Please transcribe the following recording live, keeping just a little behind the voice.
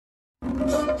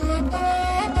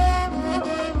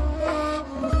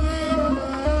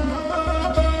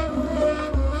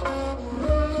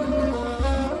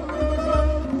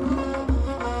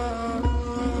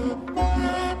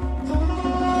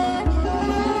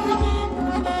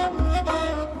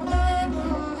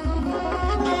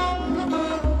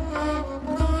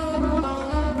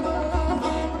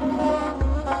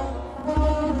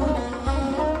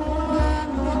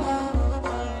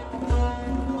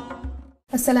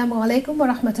Assalamu alaikum wa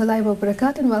rahmatullahi wa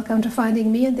barakatuh, and welcome to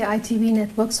Finding Me on the ITV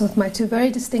networks with my two very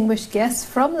distinguished guests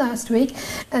from last week,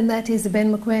 and that is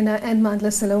Ben Mokoena and Mandla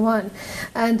Salawan.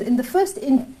 And in the first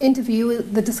interview,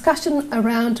 the discussion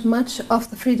around much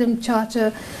of the Freedom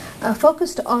Charter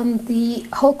focused on the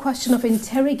whole question of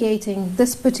interrogating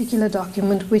this particular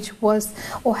document, which was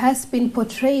or has been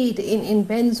portrayed in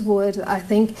Ben's word, I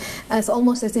think, as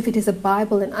almost as if it is a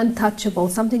Bible and untouchable,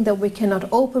 something that we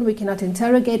cannot open, we cannot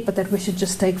interrogate, but that we should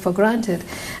just take for granted.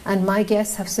 And my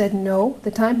guests have said, no,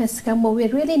 the time has come where we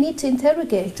really need to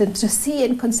interrogate and to see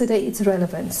and consider its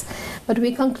relevance. But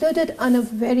we concluded on a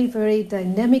very, very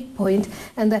dynamic point,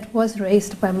 and that was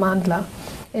raised by Mandla.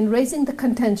 In raising the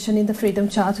contention in the Freedom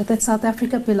Charter that South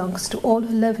Africa belongs to all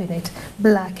who live in it,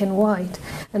 black and white.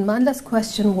 And Mandla's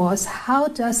question was, how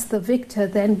does the victor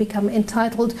then become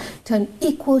entitled to an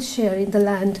equal share in the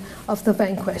land of the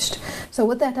vanquished? So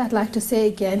with that, I'd like to say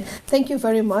again, thank you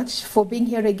very much for being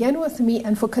here again with me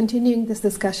and for continuing this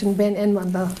discussion, Ben and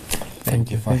Mandla.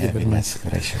 Thank you for having us.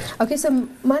 Okay, so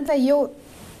Mandla, you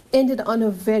ended on a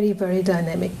very, very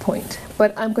dynamic point.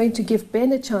 But I'm going to give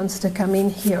Ben a chance to come in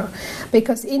here,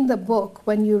 because in the book,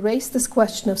 when you raise this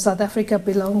question of South Africa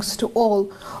belongs to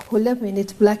all who live in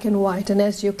it, black and white, and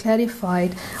as you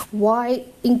clarified, why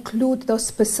include those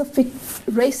specific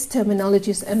race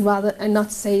terminologies and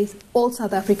not say all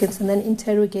South Africans, and then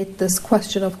interrogate this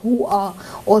question of who are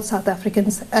all South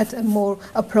Africans at a more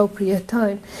appropriate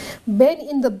time. Ben,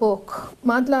 in the book,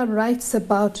 Mandla writes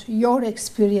about your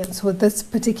experience with this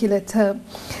particular term,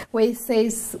 where he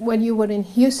says when you were in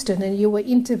Houston and you were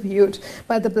interviewed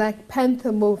by the Black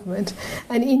Panther movement,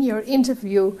 and in your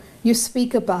interview you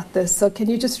speak about this. So can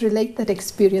you just relate that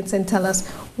experience and tell us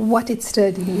what it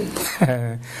stirred in you?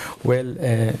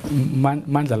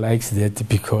 Mandla likes that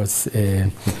because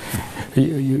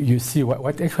you see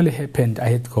what actually happened. I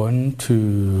had gone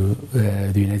to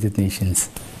the United Nations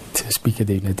to speak at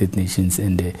the United Nations,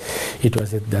 and it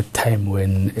was at that time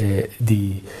when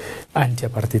the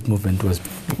anti-apartheid movement was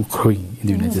growing in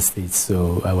the United States.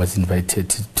 So I was invited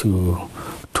to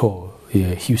tour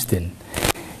Houston,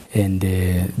 and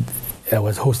I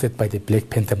was hosted by the Black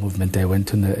Panther movement. I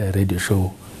went on a radio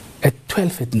show at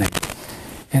 12 at night,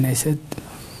 and I said,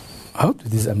 how do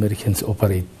these Americans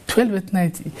operate 12 at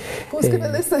night? Who's going to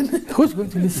listen? Who's going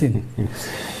to listen?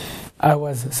 I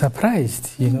was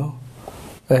surprised,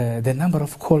 the number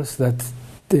of calls that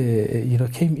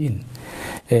came in.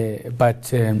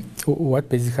 But what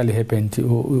basically happened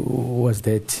was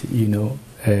that,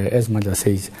 as Mandla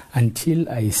says, until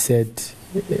I said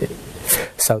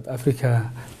South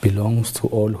Africa belongs to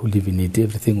all who live in it,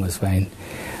 everything was fine.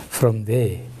 From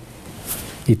there,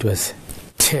 it was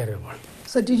terrible.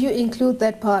 So did you include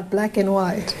that part, black and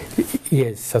white?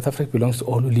 Yes, South Africa belongs to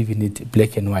all who live in it,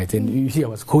 black and white. And you see, I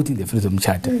was quoting the Freedom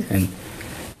Charter. And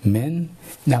men,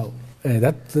 now,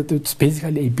 that's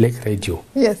basically a black radio.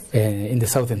 Yes. In the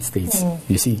southern states,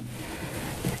 you see.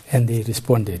 And they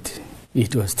responded.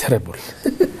 It was terrible.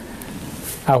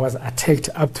 I was attacked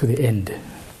up to the end.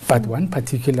 But one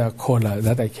particular caller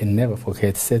that I can never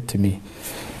forget said to me,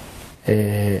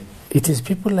 it is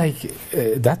people like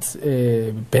that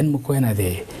Ben Mokoena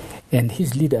there and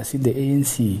his leaders in the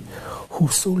ANC who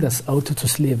sold us out to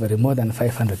slavery more than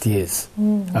 500 years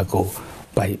ago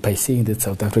by saying that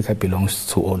South Africa belongs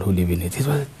to all who live in it. It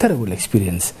was a terrible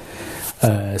experience.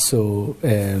 So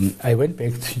I went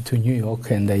back to New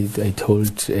York, and I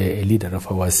told a leader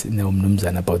of ours, Naum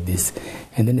Numzan, about this.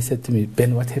 And then he said to me,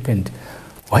 Ben, what happened?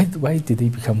 Why did they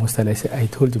become hostile? I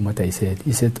told him what I said.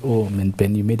 He said, oh, man,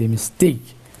 Ben, you made a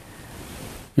mistake.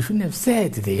 You shouldn't have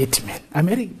said that,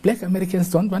 man. Black Americans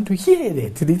don't want to hear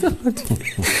that. They don't want to,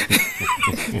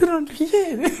 they don't want to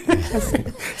hear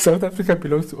that. South Africa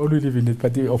belongs to all who live in it.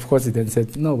 But of course, he then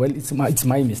said, no, well, it's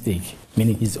my mistake,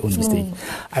 meaning his own mistake.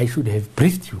 I should have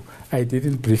briefed you. I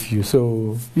didn't brief you.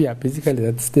 So, yeah, basically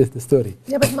that's the story.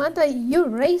 Yeah, but Mandla, you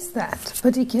raised that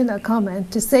particular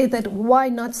comment to say that why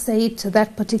not say it to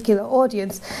that particular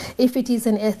audience if it is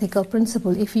an ethical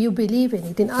principle, if you believe in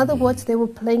it. In other words, they were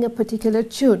playing a particular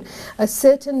tune, a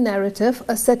certain narrative,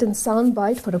 a certain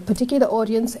soundbite for a particular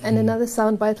audience and another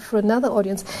soundbite for another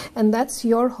audience. And that's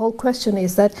your whole question,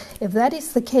 is that if that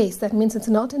is the case, that means it's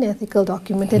not an ethical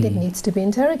document and it needs to be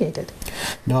interrogated.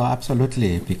 No,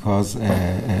 absolutely, because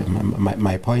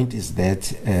my point is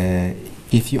that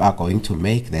if you are going to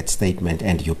make that statement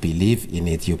and you believe in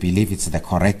it, you believe it's the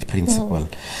correct principle,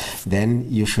 then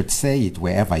you should say it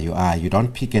wherever you are. You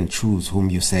don't pick and choose whom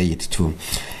you say it to.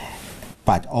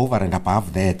 But over and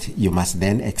above that, you must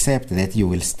then accept that you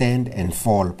will stand and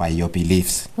fall by your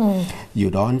beliefs. You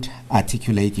don't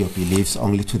articulate your beliefs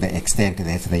only to the extent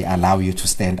that they allow you to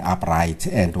stand upright,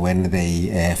 and when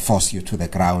they force you to the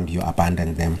ground, you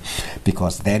abandon them,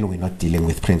 because then we're not dealing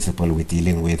with principle, we're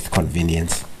dealing with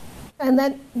convenience. And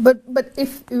then, but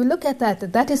if you look at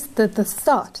that is the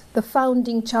start, the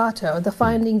founding charter, or the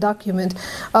founding document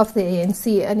of the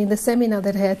ANC. And in the seminar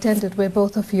that I attended, where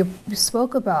both of you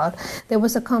spoke about, there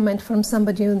was a comment from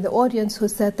somebody in the audience who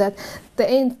said that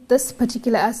this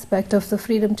particular aspect of the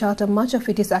Freedom Charter, much of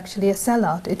it is actually a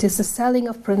sellout. It is a selling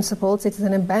of principles, it is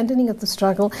an abandoning of the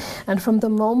struggle. And from the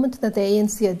moment that the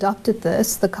ANC adopted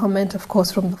this, the comment, of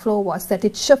course, from the floor was that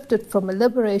it shifted from a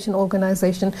liberation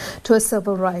organization to a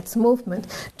civil rights movement.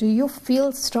 Do you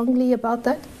feel strongly about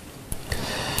that?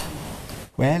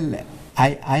 Well,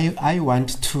 I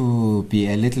want to be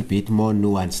a little bit more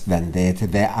nuanced than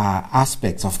that. There are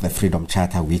aspects of the Freedom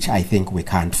Charter which I think we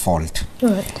can't fault.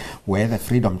 Right. Where the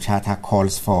Freedom Charter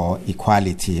calls for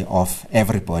equality of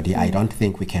everybody, I don't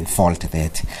think we can fault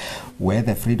that. Where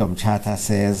the Freedom Charter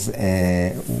says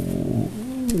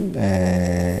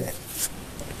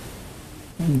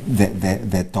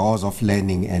the doors of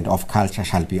learning and of culture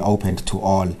shall be opened to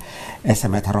all, as a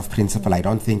matter of principle, I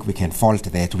don't think we can fault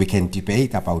that. We can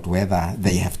debate about whether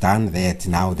they have done that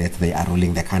now that they are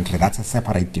ruling the country. That's a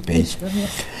separate debate.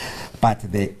 Yes.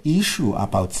 But the issue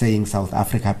about saying South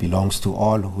Africa belongs to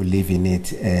all who live in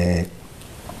it,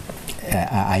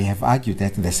 I have argued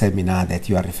at the seminar that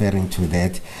you are referring to,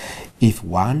 that if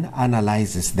one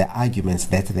analyzes the arguments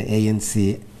that the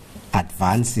ANC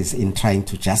advances in trying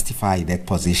to justify that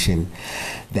position,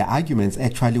 the arguments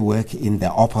actually work in the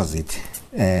opposite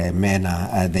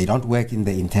manner. They don't work in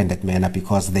the intended manner,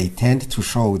 because they tend to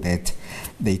show that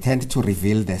they tend to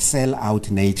reveal the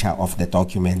sell-out nature of the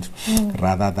document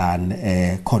rather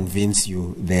than convince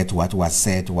you that what was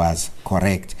said was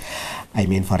correct. I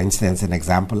mean, for instance, an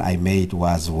example I made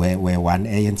was where one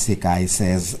ANC guy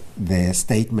says the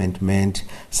statement meant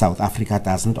South Africa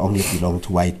doesn't only belong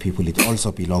to white people, it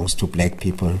also belongs to black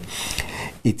people.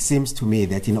 It seems to me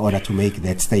that in order to make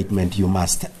that statement, you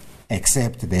must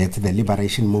accept that the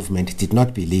liberation movement did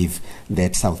not believe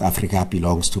that South Africa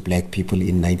belongs to black people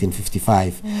in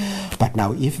 1955. But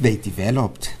now, if they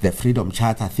developed the Freedom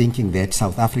Charter thinking that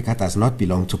South Africa does not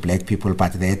belong to black people,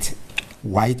 but that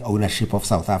white ownership of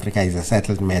South Africa is a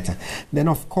settled matter, then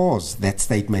of course that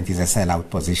statement is a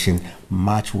sellout position,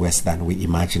 much worse than we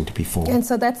imagined before. And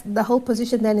so that's the whole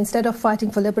position then. Instead of fighting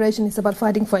for liberation, it's about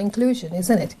fighting for inclusion,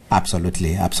 isn't it?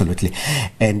 Absolutely, absolutely.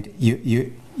 And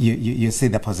you see,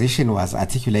 the position was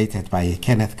articulated by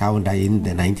Kenneth Kaunda in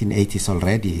the 1980s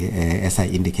already, as I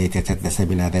indicated at the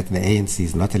seminar, that the ANC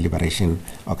is not a liberation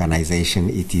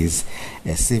organization, it is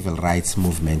a civil rights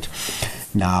movement.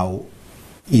 Now,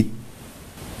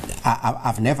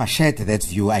 I've never shared that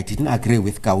view. I didn't agree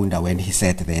with Kaunda when he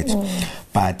said that.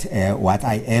 But what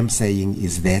I am saying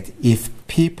is that if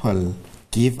people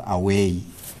give away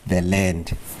the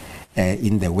land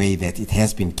in the way that it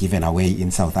has been given away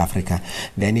in South Africa,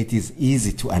 then it is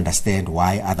easy to understand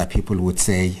why other people would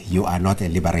say you are not a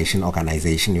liberation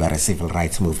organization, you are a civil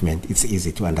rights movement. It's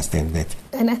easy to understand that.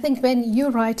 And I think, Ben, you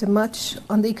write much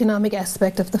on the economic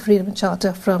aspect of the Freedom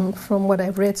Charter from what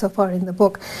I've read so far in the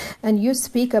book. And you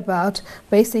speak about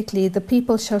basically the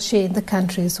people shall share in the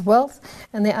country's wealth,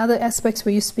 and the other aspects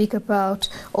where you speak about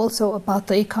also about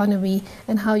the economy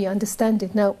and how you understand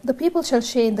it. Now, the people shall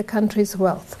share in the country's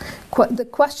wealth. The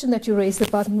question that you raised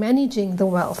about managing the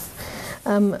wealth,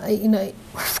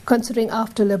 considering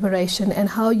after liberation and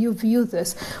how you view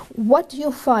this, what do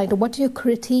you find, or what do you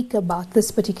critique about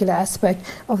this particular aspect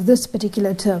of this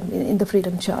particular term in the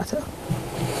Freedom Charter?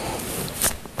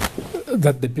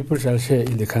 That the people shall share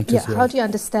in the country's wealth. How do you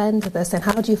understand this, and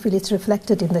how do you feel it's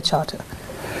reflected in the Charter?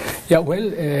 Yeah, well,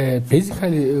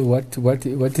 basically what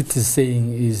it is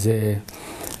saying is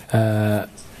that,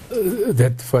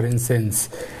 for instance,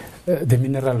 the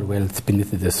mineral wealth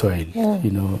beneath the soil,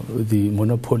 the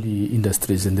monopoly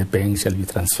industries and the banks shall be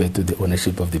transferred to the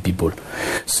ownership of the people.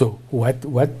 So what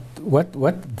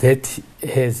that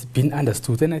has been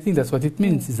understood, and I think that's what it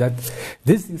means, is that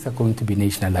these things are going to be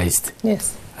nationalized.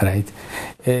 Yes. Right?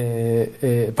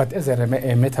 But as a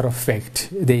matter of fact,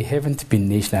 they haven't been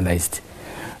nationalized,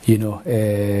 you know.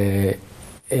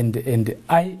 And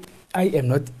I am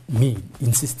not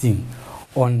insisting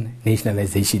on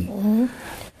nationalization.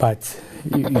 But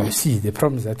you see, the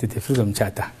problem is that the Freedom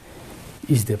Charter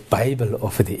is the Bible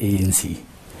of the ANC.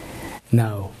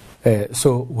 Now,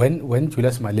 so when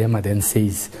Julius Malema then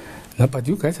says, no, but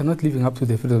you guys are not living up to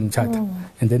the Freedom Charter,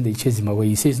 and then they chase him away,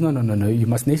 he says, no, you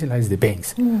must nationalize the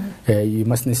banks, you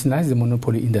must nationalize the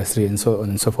monopoly industry, and so on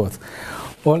and so forth.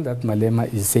 All that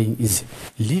Malema is saying is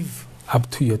live up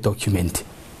to your document,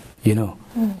 you know.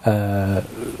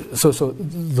 So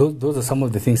those are some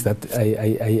of the things that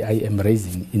I am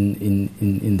raising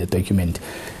in the document.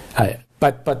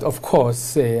 But of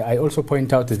course, I also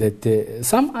point out that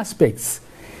some aspects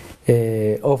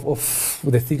of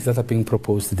the things that are being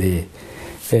proposed there,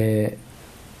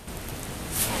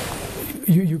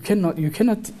 you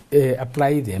cannot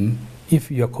apply them if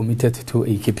you are committed to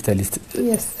a capitalist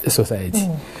society.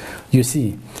 You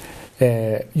see,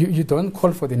 you don't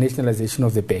call for the nationalization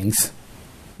of the banks,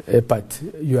 but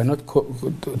you are not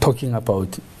talking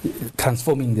about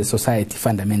transforming the society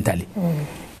fundamentally.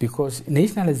 Because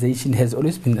nationalization has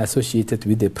always been associated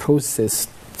with the process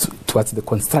towards the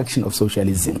construction of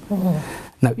socialism.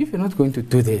 Now, if you're not going to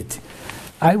do that,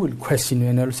 I will question you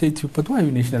and I'll say to you, but why are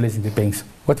you nationalizing the banks?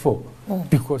 What for?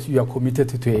 Because you are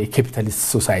committed to a capitalist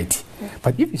society.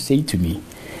 But if you say to me,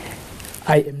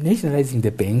 I am nationalizing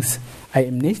the banks, I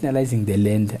am nationalizing the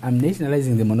land, I'm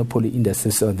nationalizing the monopoly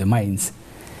industries or the mines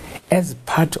as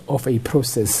part of a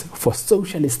process for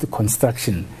socialist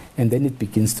construction, and then it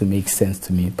begins to make sense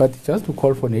to me. But just to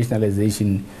call for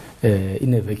nationalization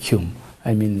in a vacuum,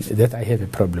 I mean, that I have a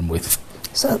problem with.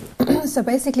 So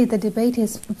basically the debate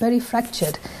is very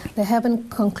fractured. They haven't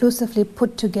conclusively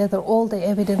put together all the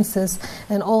evidences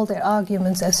and all their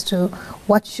arguments as to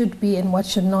what should be and what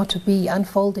should not be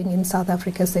unfolding in South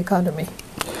Africa's economy.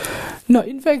 No,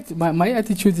 in fact, my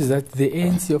attitude is that the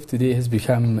ANC of today has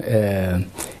become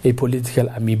a political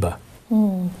amoeba.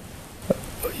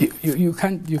 You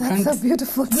can't. That's a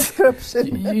beautiful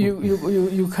description.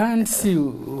 You can't see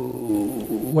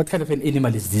what kind of an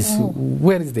animal is this.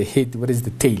 Where is the head? Where is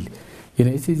the tail? You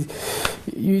know,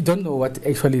 you don't know what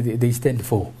actually they stand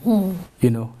for. You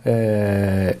know,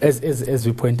 as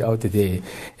we point out there,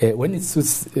 when it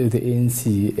suits the ANC,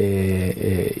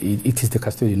 it is the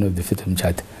custodian of the Freedom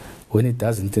Charter. When it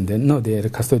doesn't, and then no, they are the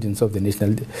custodians of the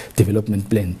National Development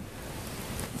Plan.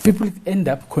 People end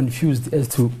up confused as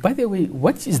to, by the way,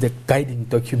 what is the guiding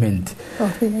document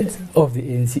of the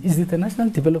ANC? Is it the National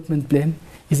Development Plan?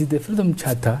 Is it the Freedom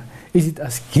Charter? Is it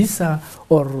ASGISA?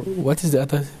 Or what is the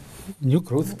other new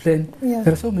growth plan? Yeah.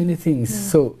 There are so many things.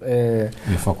 So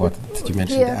you forgot, did you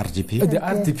mention the RDP? The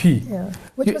RDP.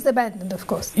 Which was abandoned, of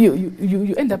course.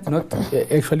 You end up not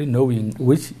actually knowing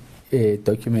which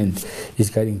document is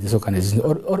guiding this organization,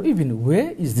 or even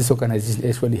where is this organization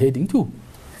actually heading to.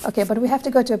 Okay, but we have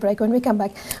to go to a break. When we come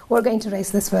back, we're going to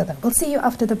raise this further. We'll see you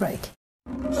after the break.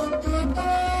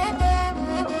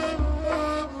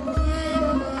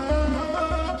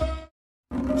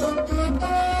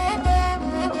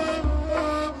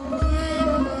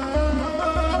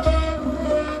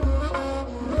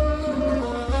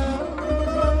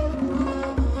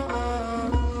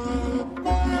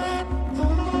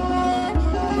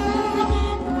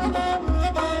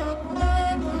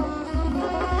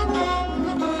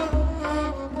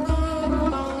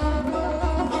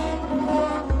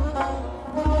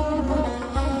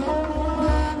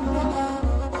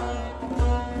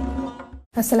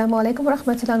 Assalamu alaikum wa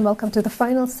rahmatullah, and welcome to the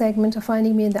final segment of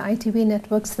Finding Me in the ITV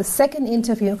Networks, the second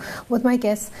interview with my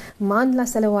guests Mandla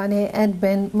Seloane and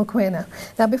Ben Mokoena.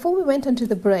 Now, before we went into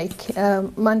the break,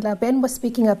 Mandla, Ben was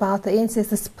speaking about the ANC as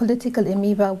this political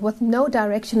amoeba with no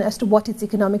direction as to what its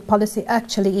economic policy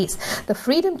actually is. The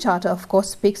Freedom Charter, of course,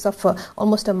 speaks of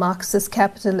almost a Marxist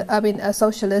a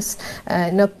socialist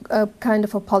kind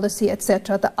of a policy,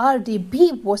 etc. The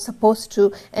RDP was supposed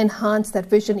to enhance that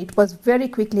vision. It was very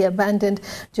quickly abandoned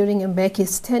during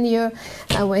Mbeki's tenure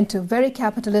and went to very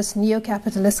capitalist,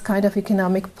 neo-capitalist kind of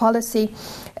economic policy.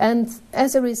 And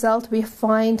as a result, we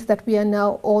find that we are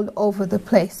now all over the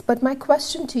place. But my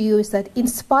question to you is that in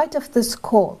spite of this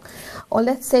call, Or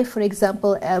let's say, for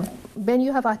example, Ben,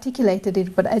 you have articulated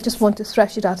it, but I just want to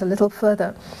thresh it out a little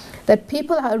further, that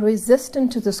people are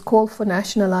resistant to this call for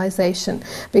nationalization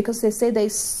because they say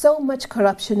there's so much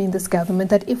corruption in this government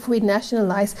that if we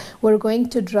nationalize, we're going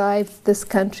to drive this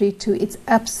country to its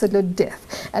absolute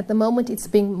death. At the moment, it's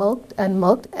being milked,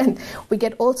 and we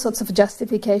get all sorts of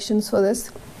justifications for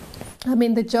this. I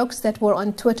mean, the jokes that were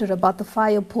on Twitter about the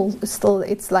fire pool,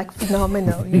 it's like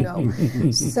phenomenal, you know.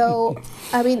 So,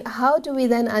 I mean, how do we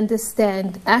then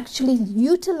understand actually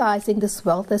utilizing this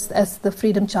wealth, as the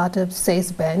Freedom Charter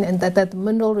says, Ben, and that the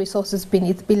mineral resources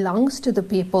beneath belongs to the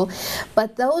people,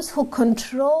 but those who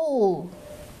control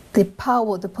the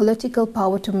power, the political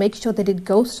power to make sure that it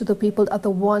goes to the people are the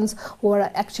ones who are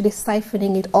actually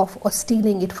siphoning it off or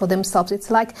stealing it for themselves.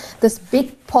 It's like this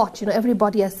big pot, you know,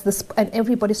 everybody has this, and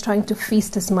everybody's trying to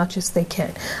feast as much as they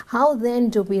can. How then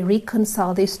do we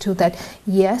reconcile these two, that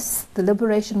yes, the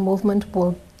liberation movement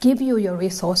will give you your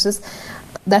resources,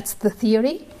 that's the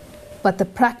theory, but the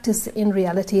practice in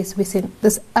reality is within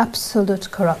this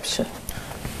absolute corruption?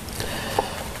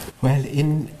 Well,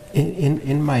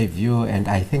 in my view, and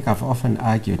I think I've often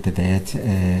argued that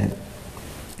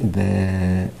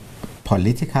the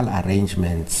political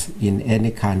arrangements in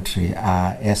any country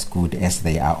are as good as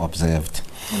they are observed.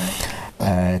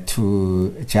 Right.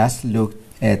 To just look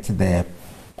at the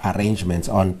arrangements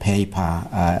on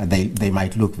paper, they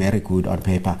might look very good on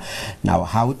paper. Now,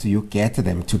 how do you get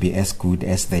them to be as good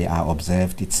as they are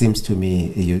observed? It seems to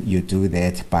me you do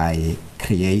that by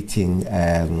creating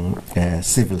a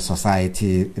civil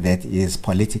society that is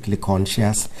politically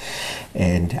conscious.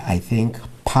 And I think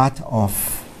part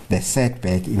of the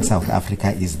setback in South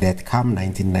Africa is that come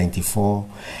 1994,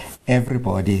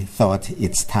 everybody thought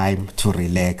it's time to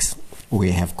relax.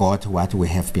 We have got what we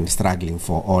have been struggling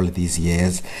for all these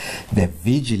years. The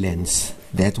vigilance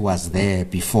that was there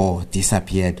before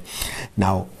disappeared.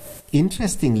 Now,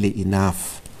 interestingly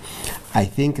enough, I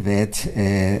think that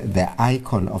the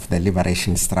icon of the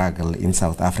liberation struggle in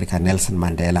South Africa, Nelson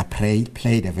Mandela,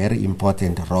 played a very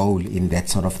important role in that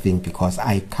sort of thing, because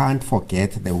I can't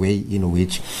forget the way in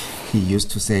which he used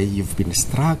to say, you've been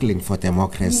struggling for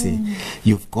democracy.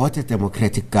 You've got a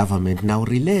democratic government. Now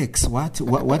relax. What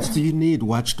do you need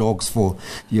watchdogs for?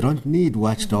 You don't need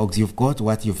watchdogs. You've got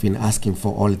what you've been asking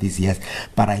for all these years.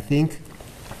 But I think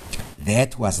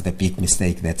that was the big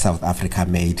mistake that South Africa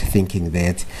made, thinking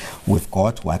that we've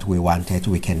got what we wanted,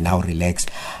 we can now relax.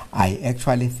 I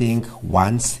actually think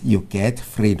once you get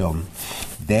freedom,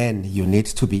 then you need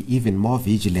to be even more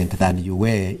vigilant than you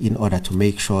were in order to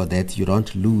make sure that you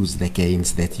don't lose the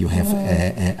gains that you have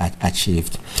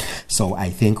achieved. So I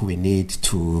think we need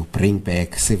to bring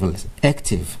back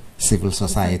active civil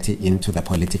society into the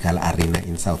political arena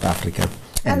in South Africa,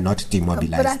 and not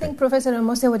demobilize But I think Professor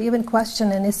Mose would even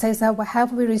question, and he says that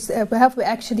have we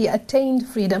actually attained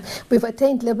freedom? We've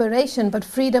attained liberation, but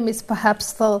freedom is perhaps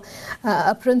still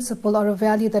a principle or a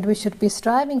value that we should be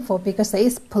striving for, because there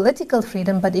is political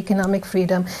freedom, but economic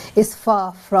freedom is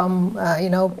far from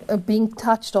being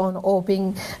touched on or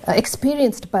being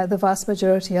experienced by the vast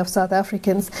majority of South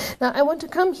Africans. Now, I want to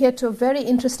come here to a very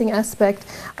interesting aspect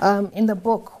in the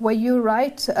book, where you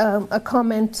write a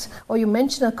comment, or you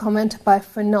mention a comment by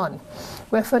Fanon,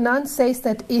 where Fanon says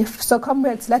that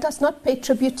comrades, let us not pay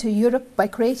tribute to Europe by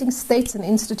creating states and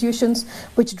institutions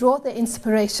which draw their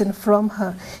inspiration from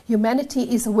her. Humanity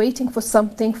is waiting for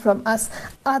something from us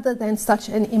other than such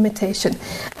an imitation.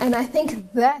 And I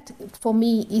think that, for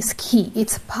me, is key.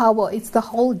 It's power. It's the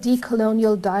whole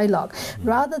decolonial dialogue.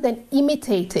 Rather than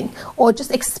imitating or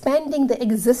just expanding the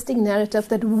existing narrative,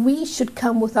 that we should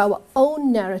come with our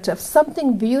own narrative,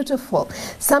 something beautiful,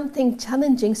 something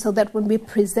challenging, so that when we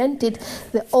present it,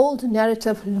 the old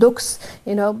narrative looks,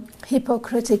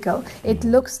 hypocritical. It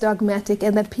looks dogmatic,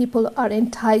 and that people are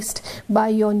enticed by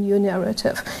your new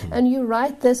narrative. And you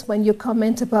write this when you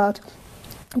comment about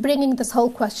bringing this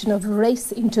whole question of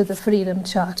race into the Freedom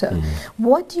Charter.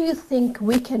 What do you think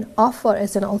we can offer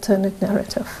as an alternate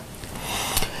narrative?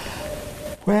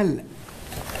 Well,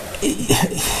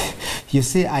 you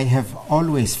see, I have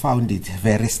always found it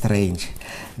very strange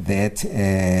that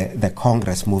the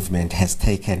Congress movement has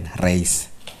taken race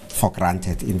for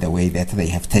granted in the way that they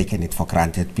have taken it for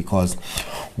granted, because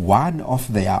one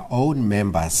of their own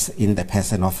members, in the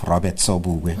person of Robert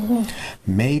Sobukwe,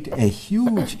 made a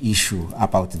huge issue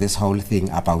about this whole thing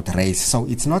about race. So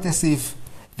it's not as if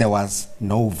there was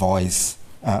no voice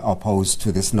opposed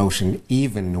to this notion,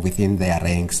 even within their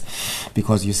ranks.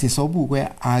 Because you see,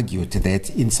 Sobukwe argued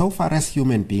that insofar as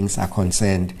human beings are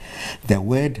concerned, the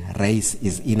word race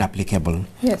is inapplicable.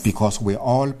 Yes. Because we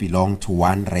all belong to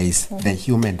one race, the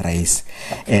human race.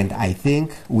 And I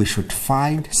think we should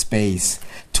find space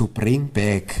to bring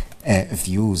back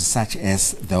views such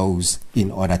as those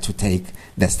in order to take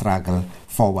the struggle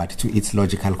forward to its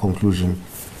logical conclusion.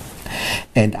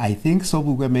 And I think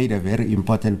Sobukwe made a very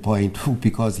important point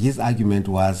because his argument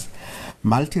was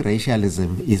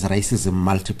multiracialism is racism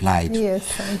multiplied.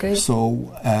 Yes, I agree. So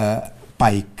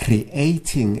by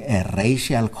creating a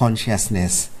racial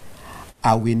consciousness,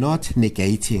 are we not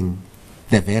negating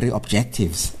the very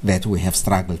objectives that we have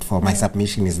struggled for? My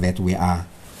submission is that we are.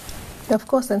 Of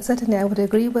course, and certainly I would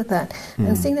agree with that.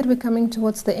 And seeing that we're coming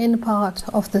towards the end part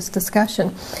of this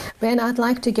discussion, Ben, I'd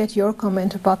like to get your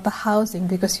comment about the housing,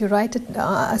 because you write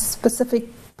a specific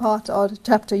part or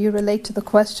chapter, you relate to the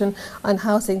question on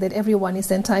housing, that everyone is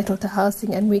entitled to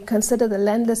housing, and we consider the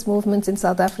landless movements in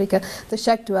South Africa, the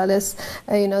shack dwellers,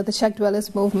 the shack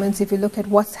dwellers movements. If you look at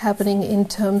what's happening in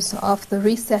terms of the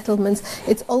resettlements,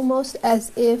 it's almost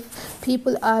as if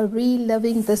people are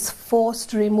reliving this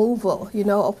forced removal,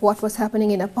 of what was happening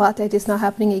in apartheid is now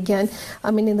happening again. I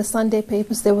mean, in the Sunday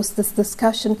papers, there was this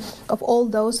discussion of all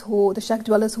those the shack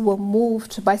dwellers who were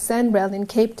moved by Sanbrail in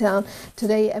Cape Town.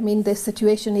 Today, I mean, the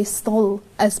situation is still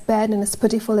as bad and as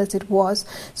pitiful as it was.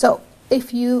 So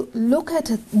if you look at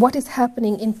what is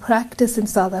happening in practice in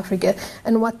South Africa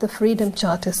and what the Freedom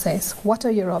Charter says, what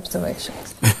are your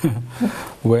observations?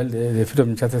 Well, the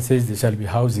Freedom Charter says there shall be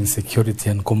housing, security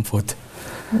and comfort.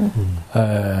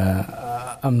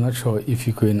 I'm not sure if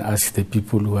you can ask the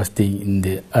people who are staying in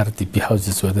the RDP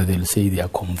houses whether they'll say they are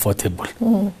comfortable.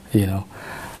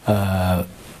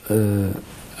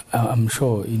 I'm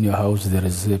sure in your house there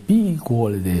is a big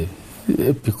wall there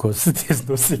because there's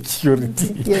no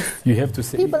security. Yes. You have to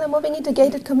say people are moving into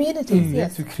gated communities. We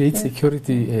have to create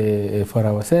security for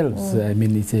ourselves. I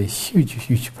mean, it's a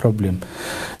huge problem.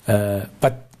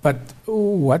 But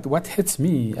what hurts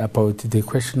me about the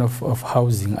question of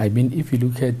housing, I mean, if you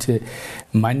look at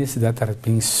monies that are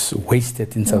being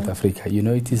wasted in South Africa,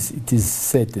 it is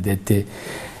said that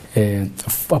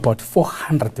about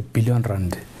 400 billion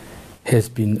rand has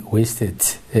been wasted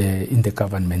in the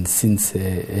government since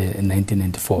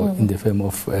 1994 in the form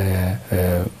of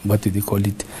what do they call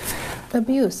it?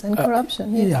 Abuse and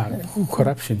corruption. Yes. Yeah,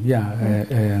 corruption. Yeah.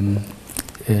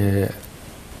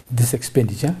 This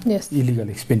expenditure, illegal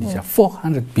expenditure,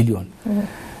 400 billion.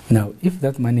 Now, if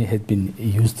that money had been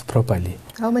used properly,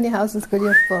 how many houses could you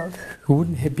have built? We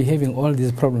wouldn't be having all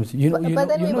these problems. During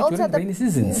rainy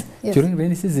seasons, during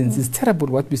rainy seasons, it's terrible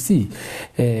what we see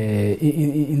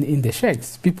in the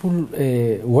shacks. People,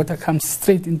 water comes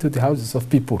straight into the houses of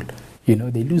people.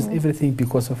 They lose everything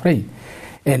because of rain.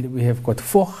 And we have got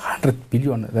 400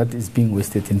 billion that is being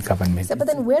wasted in government. So, but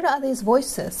then where are these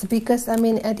voices? Because, I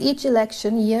mean, at each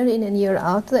election, year in and year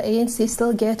out, the ANC is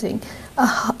still getting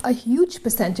a huge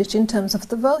percentage in terms of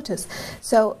the voters.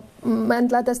 So,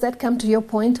 Mandla, does that come to your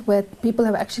point where people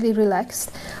have actually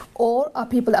relaxed? Or are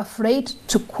people afraid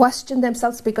to question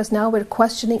themselves because now we're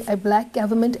questioning a black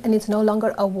government and it's no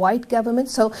longer a white government?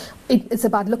 So it's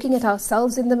about looking at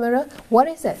ourselves in the mirror. What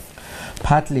is it?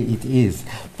 Partly it is,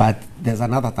 but there's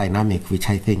another dynamic which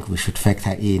I think we should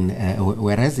factor in.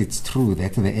 Whereas it's true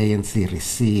that the ANC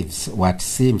receives what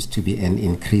seems to be an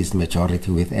increased majority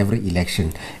with every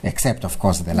election, except of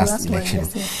course the last election.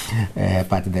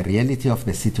 But the reality of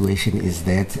the situation is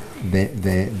that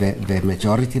the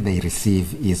majority they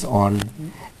receive is on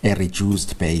a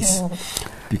reduced base.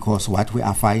 Because what we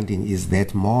are finding is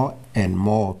that more and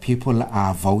more people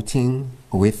are voting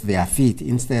with their feet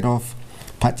instead of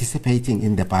participating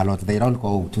in the ballot. They don't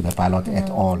go to the ballot at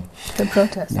all. The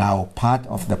protest. Now, part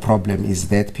of the problem is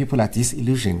that people are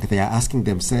disillusioned. They are asking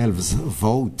themselves,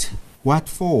 vote. What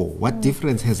for? What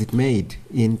difference has it made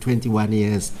in 21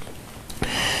 years?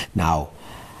 Now,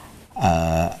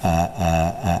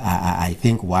 I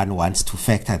think one wants to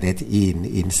factor that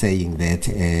in saying that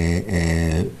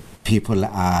people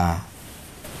are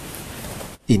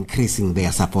increasing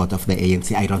their support of the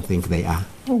ANC. I don't think they are.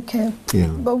 Okay. Yeah.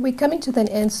 But we're coming to the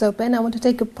end. So, Ben, I want to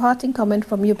take a parting comment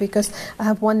from you because I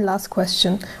have one last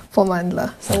question for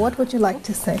Mandla. So what would you like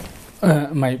to say?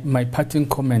 My parting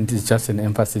comment is just an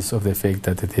emphasis of the fact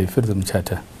that the Freedom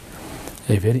Charter,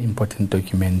 a very important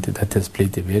document that has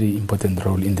played a very important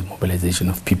role in the mobilization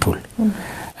of people.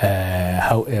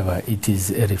 However, it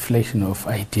is a reflection of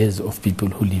ideas of people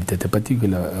who lived at a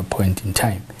particular point in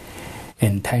time.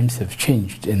 And times have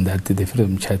changed, and that the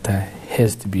Freedom Charter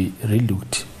has to be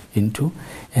relooked into,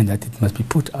 and that it must be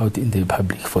put out in the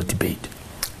public for debate.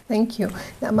 Thank you.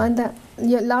 Now, Amanda,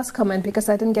 your last comment, because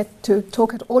I didn't get to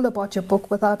talk at all about your book,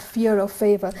 Without Fear or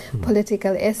Favor,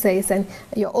 Political Essays, and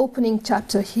your opening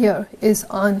chapter here is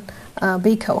on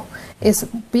Biko. Is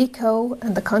Biko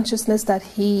and the consciousness that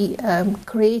he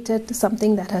created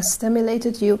something that has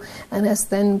stimulated you and has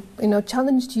then,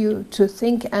 challenged you to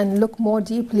think and look more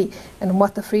deeply in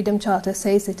what the Freedom Charter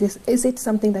says it is? Is it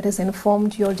something that has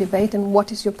informed your debate, and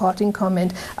what is your parting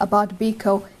comment about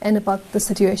Biko and about the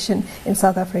situation in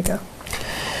South Africa?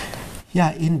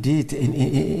 Yeah, indeed.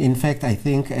 In fact, I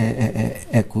think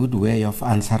a good way of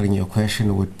answering your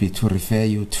question would be to refer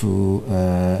you to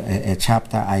a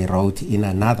chapter I wrote in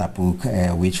another book,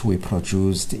 which we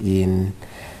produced in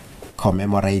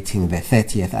commemorating the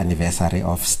 30th anniversary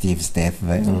of Steve's death.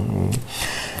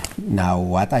 Now,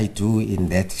 what I do in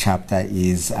that chapter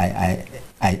is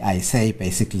I say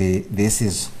basically this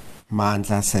is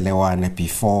Mandla Selewane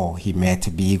before he met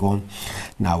Biko.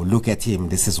 Now look at him.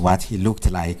 This is what he looked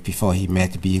like before he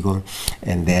met Biko.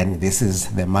 And then this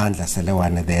is the Mandla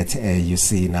Selewane that you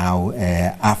see now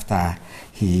after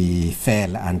he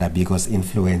fell under Biko's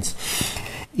influence.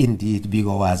 Indeed,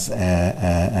 Biko was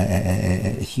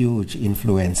a huge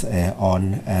influence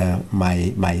on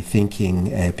my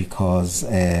thinking because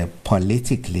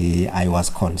politically I was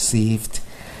conceived,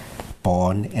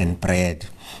 born and bred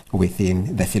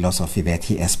within the philosophy that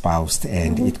he espoused,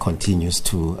 and it continues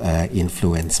to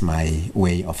influence my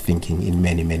way of thinking in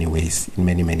many, many ways, in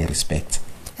many, many respects.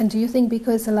 And do you think Biko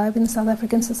is alive in South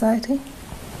African society?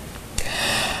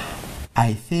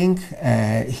 I think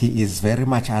he is very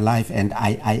much alive, and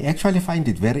I actually find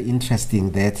it very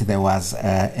interesting that there was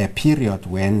a period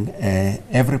when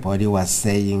everybody was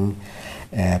saying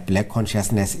black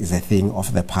consciousness is a thing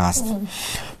of the past.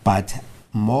 But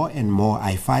more and more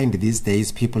I find these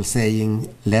days people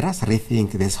saying, let us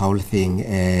rethink this whole thing.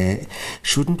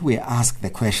 Shouldn't we ask the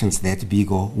questions that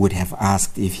Biko would have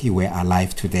asked if he were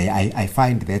alive today? I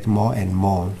find that more and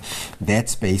more that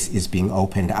space is being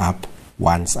opened up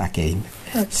once again.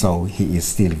 Okay. So he is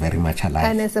still very much alive.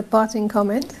 And as a parting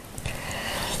comment?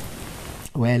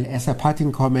 Well, as a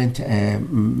parting comment,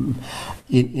 in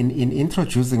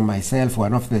introducing myself,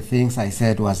 one of the things I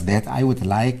said was that I would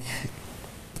like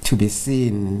to be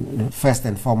seen first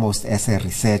and foremost as a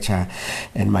researcher,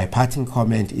 and my parting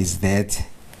comment is that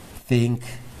think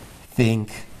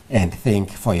and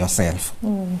think for yourself.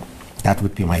 That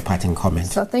would be my parting comment.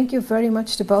 So thank you very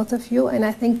much to both of you, and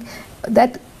I think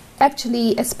that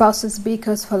actually espouses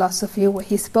Biko's philosophy, where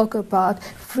he spoke about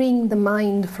freeing the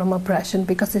mind from oppression,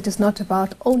 because it is not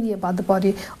only about the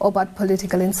body or about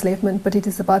political enslavement, but it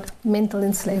is about mental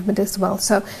enslavement as well.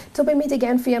 So till we meet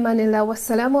again, fi amanillah,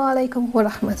 wassalamu alaikum wa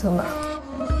rahmatullah.